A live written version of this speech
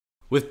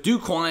With Do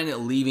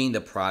Kwon leaving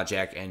the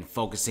project and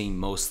focusing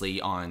mostly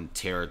on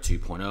Terra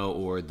 2.0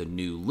 or the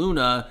new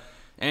Luna,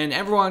 and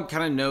everyone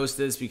kind of knows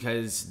this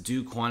because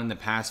Do Kwon in the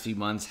past few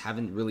months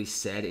haven't really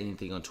said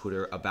anything on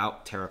Twitter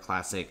about Terra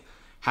Classic,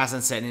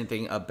 hasn't said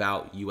anything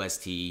about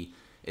UST.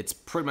 It's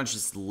pretty much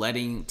just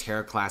letting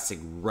Terra Classic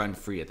run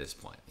free at this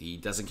point. He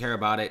doesn't care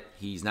about it,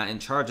 he's not in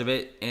charge of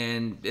it,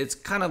 and it's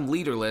kind of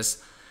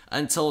leaderless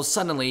until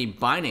suddenly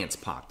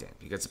Binance popped in,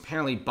 because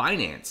apparently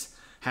Binance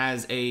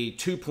has a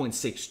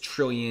 2.6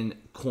 trillion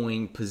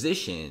coin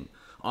position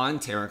on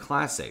Terra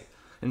Classic.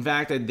 In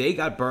fact, they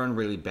got burned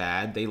really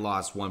bad. They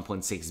lost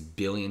 $1.6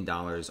 billion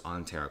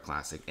on Terra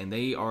Classic, and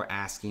they are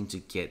asking to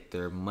get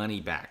their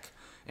money back.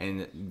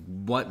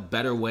 And what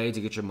better way to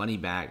get your money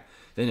back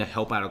than to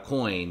help out a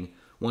coin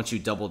once you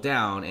double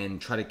down and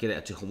try to get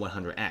it to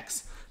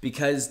 100x?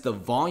 Because the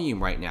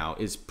volume right now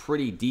is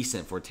pretty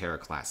decent for Terra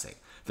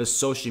Classic. The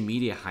social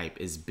media hype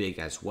is big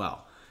as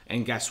well.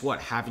 And guess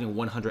what? Having a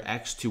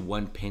 100x to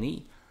 1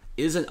 penny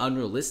isn't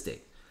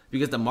unrealistic,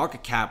 because the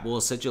market cap will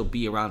essentially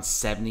be around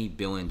 $70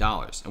 billion.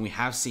 And we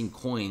have seen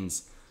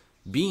coins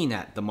being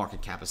at the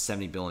market cap of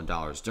 $70 billion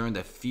during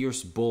the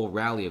fierce bull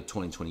rally of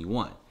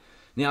 2021.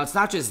 Now, it's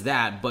not just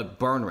that, but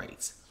burn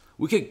rates.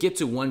 We could get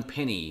to 1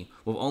 penny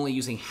with only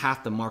using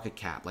half the market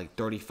cap, like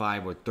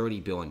 $35 or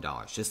 $30 billion,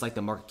 just like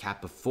the market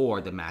cap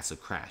before the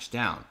massive crash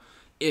down,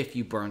 if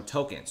you burn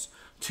tokens.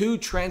 2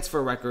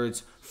 transfer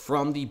records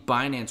from the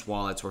Binance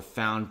wallets were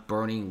found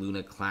burning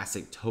Luna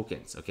Classic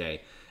tokens,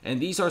 okay?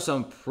 And these are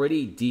some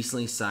pretty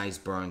decently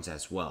sized burns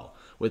as well,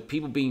 with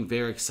people being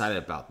very excited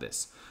about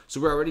this. So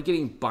we're already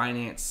getting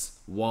Binance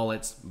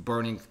wallets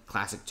burning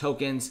Classic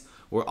tokens.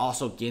 We're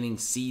also getting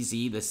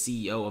CZ, the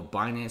CEO of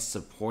Binance,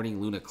 supporting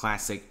Luna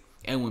Classic.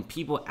 And when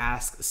people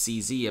ask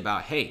CZ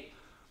about, hey,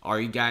 are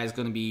you guys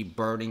going to be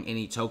burning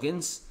any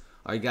tokens?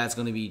 Are you guys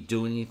going to be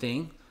doing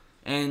anything?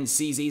 And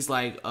CZ's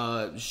like,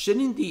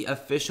 shouldn't the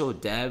official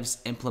devs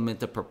implement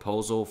the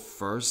proposal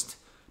first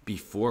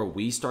before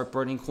we start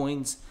burning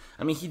coins?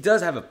 I mean, he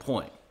does have a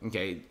point,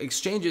 okay?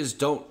 Exchanges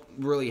don't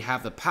really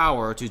have the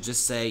power to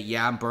just say,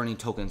 yeah, I'm burning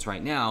tokens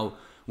right now,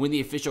 when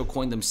the official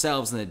coin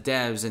themselves and the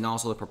devs and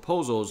also the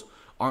proposals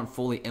aren't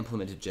fully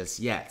implemented just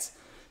yet.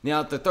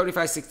 Now, the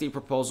 3560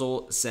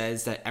 proposal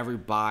says that every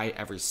buy,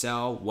 every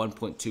sell,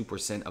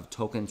 1.2% of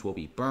tokens will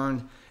be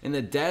burned, and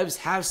the devs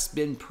have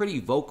been pretty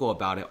vocal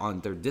about it on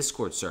their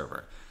Discord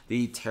server,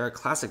 the Terra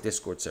Classic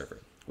Discord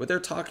server. What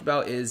they're talking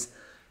about is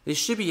they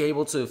should be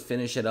able to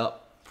finish it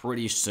up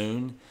pretty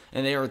soon,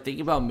 and they are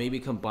thinking about maybe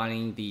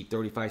combining the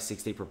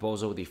 3560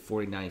 proposal with the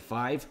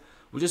 4095,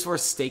 which is for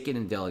staking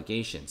and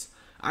delegations.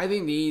 I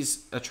think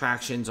these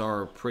attractions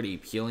are pretty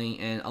appealing,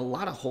 and a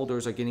lot of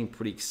holders are getting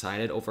pretty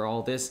excited over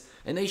all this,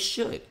 and they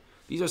should.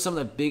 These are some of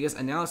the biggest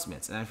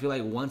announcements, and I feel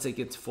like once it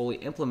gets fully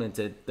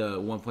implemented, the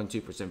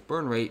 1.2%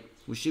 burn rate,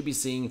 we should be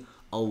seeing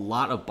a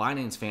lot of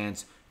Binance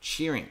fans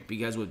cheering,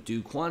 because with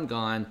Do Kwon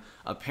gone,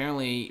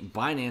 apparently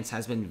Binance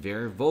has been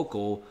very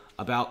vocal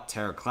about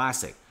Terra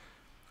Classic.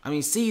 I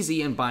mean,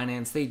 CZ and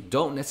Binance, they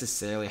don't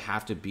necessarily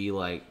have to be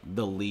like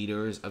the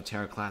leaders of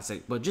Terra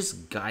Classic, but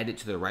just guide it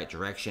to the right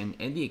direction,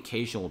 and the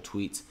occasional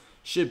tweets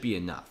should be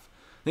enough.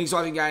 Thanks for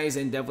watching, guys,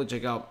 and definitely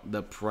check out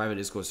the private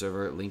Discord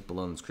server, link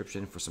below in the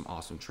description, for some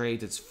awesome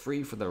trades. It's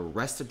free for the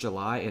rest of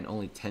July and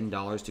only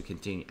 $10 to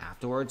continue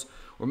afterwards.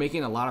 We're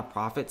making a lot of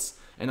profits,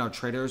 and our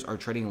traders are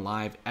trading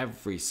live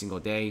every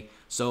single day.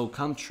 So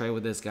come trade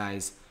with us,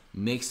 guys.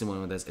 Make some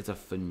money with us. It's a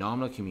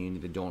phenomenal community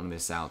that don't want to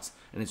miss out,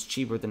 and it's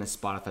cheaper than a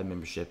Spotify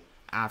membership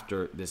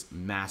after this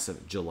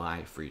massive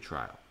July free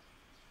trial.